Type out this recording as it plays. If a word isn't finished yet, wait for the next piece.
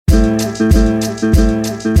All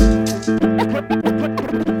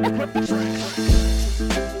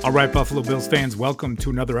right, Buffalo Bills fans, welcome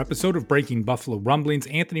to another episode of Breaking Buffalo Rumblings.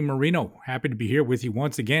 Anthony Marino, happy to be here with you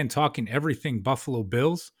once again, talking everything Buffalo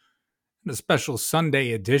Bills. In a special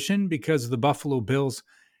Sunday edition because the Buffalo Bills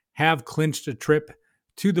have clinched a trip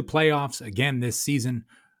to the playoffs again this season,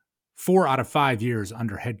 4 out of 5 years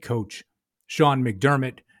under head coach Sean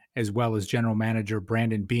McDermott, as well as general manager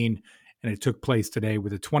Brandon Beane. And it took place today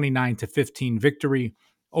with a 29-15 victory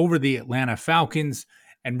over the Atlanta Falcons,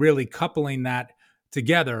 and really coupling that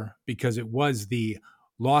together because it was the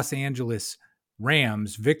Los Angeles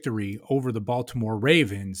Rams victory over the Baltimore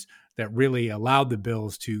Ravens that really allowed the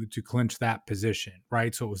Bills to clinch that position,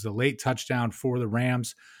 right? So it was the late touchdown for the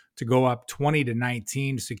Rams to go up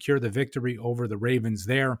 20-19 to secure the victory over the Ravens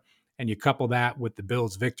there. And you couple that with the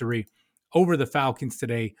Bills' victory over the Falcons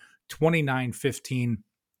today, 29-15.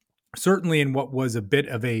 Certainly in what was a bit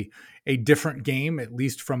of a different game, at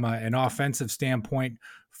least from an offensive standpoint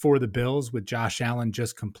for the Bills, with Josh Allen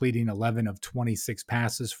just completing 11 of 26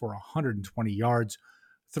 passes for 120 yards,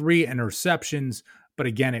 3 interceptions. But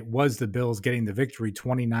again, it was the Bills getting the victory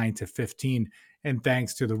 29-15. And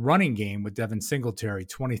thanks to the running game with Devin Singletary,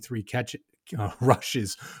 23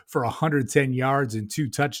 rushes for 110 yards and 2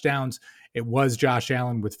 touchdowns. It was Josh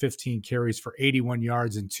Allen with 15 carries for 81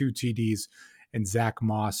 yards and 2 TDs. And Zach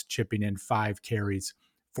Moss chipping in 5 carries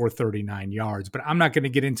for 39 yards. But I'm not going to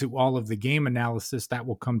get into all of the game analysis. That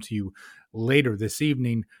will come to you later this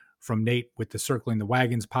evening from Nate with the Circling the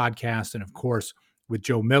Wagons podcast, and of course with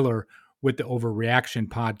Joe Miller with the Overreaction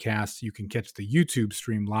podcast. You can catch the YouTube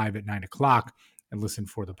stream live at 9 o'clock and listen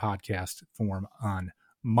for the podcast form on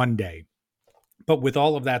Monday. But with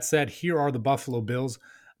all of that said, here are the Buffalo Bills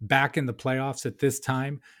back in the playoffs at this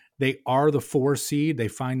time. They are the 4 seed. They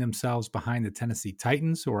find themselves behind the Tennessee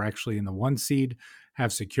Titans, who are actually in the 1 seed,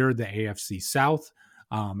 have secured the AFC South.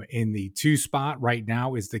 In the 2 spot right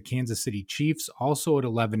now is the Kansas City Chiefs, also at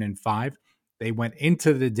 11-5. They went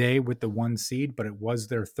into the day with the 1 seed, but it was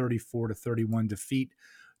their 34-31 defeat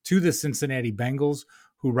to the Cincinnati Bengals,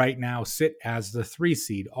 who right now sit as the 3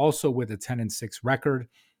 seed, also with a 10-6 record,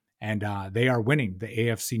 and they are winning the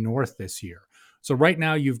AFC North this year. So right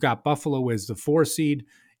now you've got Buffalo as the 4 seed,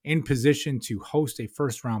 in position to host a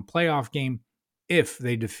first-round playoff game if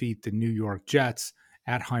they defeat the New York Jets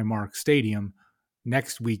at Highmark Stadium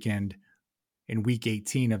next weekend in Week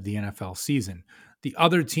 18 of the NFL season. The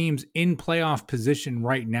other teams in playoff position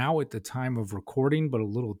right now at the time of recording, but a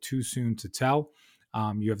little too soon to tell.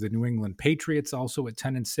 You have the New England Patriots also at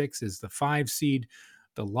 10-6 as the 5 seed.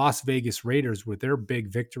 The Las Vegas Raiders, with their big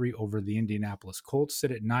victory over the Indianapolis Colts, sit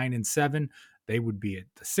at 9-7. They would be at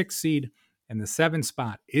the 6th seed. And the 7th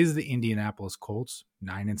spot is the Indianapolis Colts,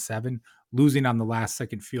 9-7, losing on the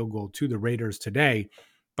last-second field goal to the Raiders today.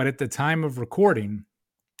 But at the time of recording,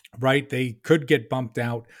 right, they could get bumped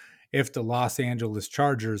out if the Los Angeles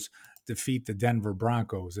Chargers defeat the Denver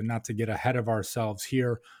Broncos. And not to get ahead of ourselves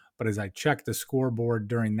here, but as I check the scoreboard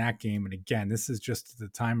during that game, and again, this is just at the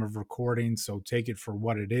time of recording, so take it for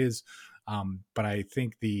what it is. But I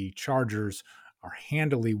think the Chargers are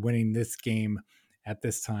handily winning this game at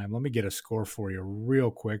this time. Let me get a score for you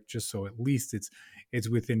real quick, just so at least it's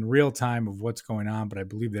within real time of what's going on. But I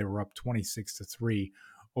believe they were up 26-3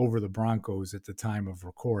 over the Broncos at the time of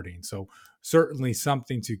recording. So certainly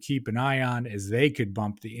something to keep an eye on, as they could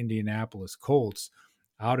bump the Indianapolis Colts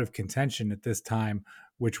out of contention at this time,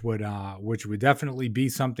 which would definitely be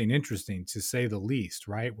something interesting, to say the least,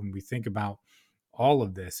 right? When we think about all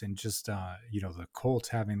of this, and just the Colts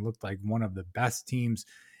having looked like one of the best teams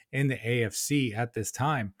in the AFC at this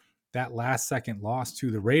time, that last second loss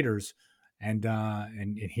to the Raiders, and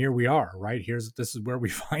here we are, right? This is where we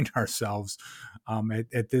find ourselves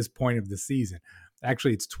at this point of the season.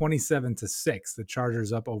 Actually, it's 27-6. The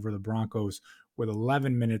Chargers up over the Broncos with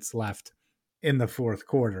 11 minutes left in the 4th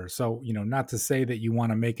quarter. So, not to say that you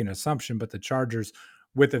want to make an assumption, but the Chargers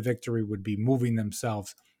with a victory would be moving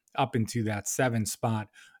themselves up into that 7th spot.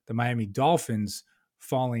 The Miami Dolphins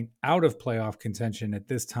falling out of playoff contention at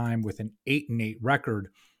this time with an 8-8 record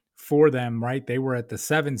for them, right? They were at the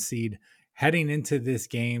 7th seed heading into this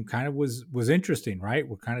game. Kind of was interesting, right?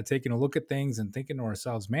 We're kind of taking a look at things and thinking to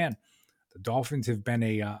ourselves, man, the Dolphins have been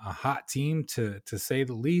a hot team to say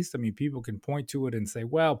the least. I mean, people can point to it and say,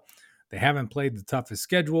 well, they haven't played the toughest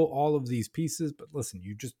schedule, all of these pieces, but listen,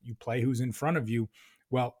 you play who's in front of you.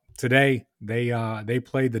 Well, today they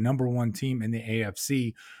played the number 1 team in the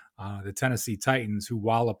AFC, the Tennessee Titans, who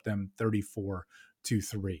walloped them 34-3.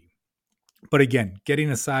 But again,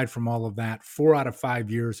 getting aside from all of that, 4 out of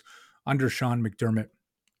 5 years under Sean McDermott,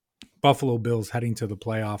 Buffalo Bills heading to the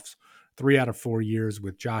playoffs, 3 out of 4 years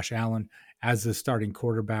with Josh Allen as the starting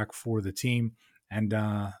quarterback for the team. And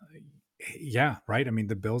yeah, right. I mean,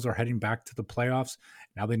 the Bills are heading back to the playoffs.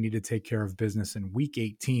 Now they need to take care of business in week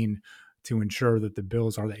 18 to ensure that the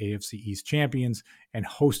Bills are the AFC East champions and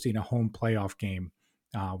hosting a home playoff game,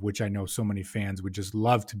 which I know so many fans would just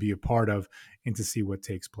love to be a part of and to see what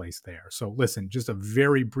takes place there. So listen, just a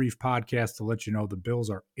very brief podcast to let you know the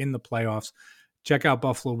Bills are in the playoffs. Check out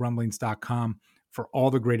BuffaloRumblings.com for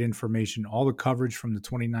all the great information, all the coverage from the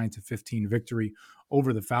 29-15 victory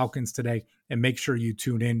over the Falcons today. And make sure you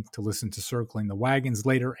tune in to listen to Circling the Wagons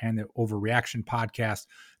later and the Overreaction podcast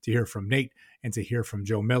to hear from Nate and to hear from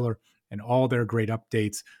Joe Miller and all their great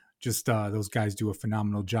updates. Just those guys do a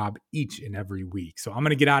phenomenal job each and every week. So I'm going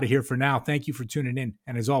to get out of here for now. Thank you for tuning in.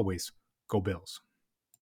 And as always, go Bills.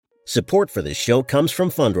 Support for this show comes from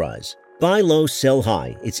Fundrise. Buy low, sell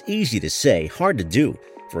high. It's easy to say, hard to do.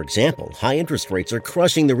 For example, high interest rates are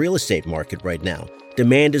crushing the real estate market right now.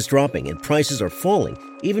 Demand is dropping and prices are falling,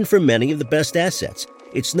 even for many of the best assets.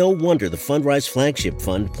 It's no wonder the Fundrise Flagship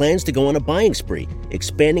Fund plans to go on a buying spree,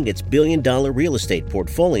 expanding its billion-dollar real estate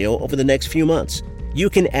portfolio over the next few months. You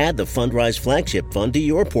can add the Fundrise Flagship Fund to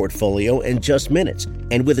your portfolio in just minutes,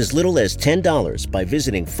 and with as little as $10 by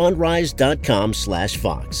visiting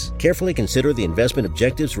fundrise.com/Fox. Carefully consider the investment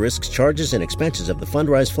objectives, risks, charges, and expenses of the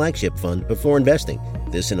Fundrise Flagship Fund before investing.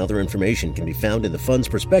 This and other information can be found in the fund's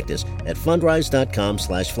prospectus at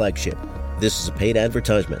fundrise.com/flagship. This is a paid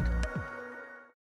advertisement.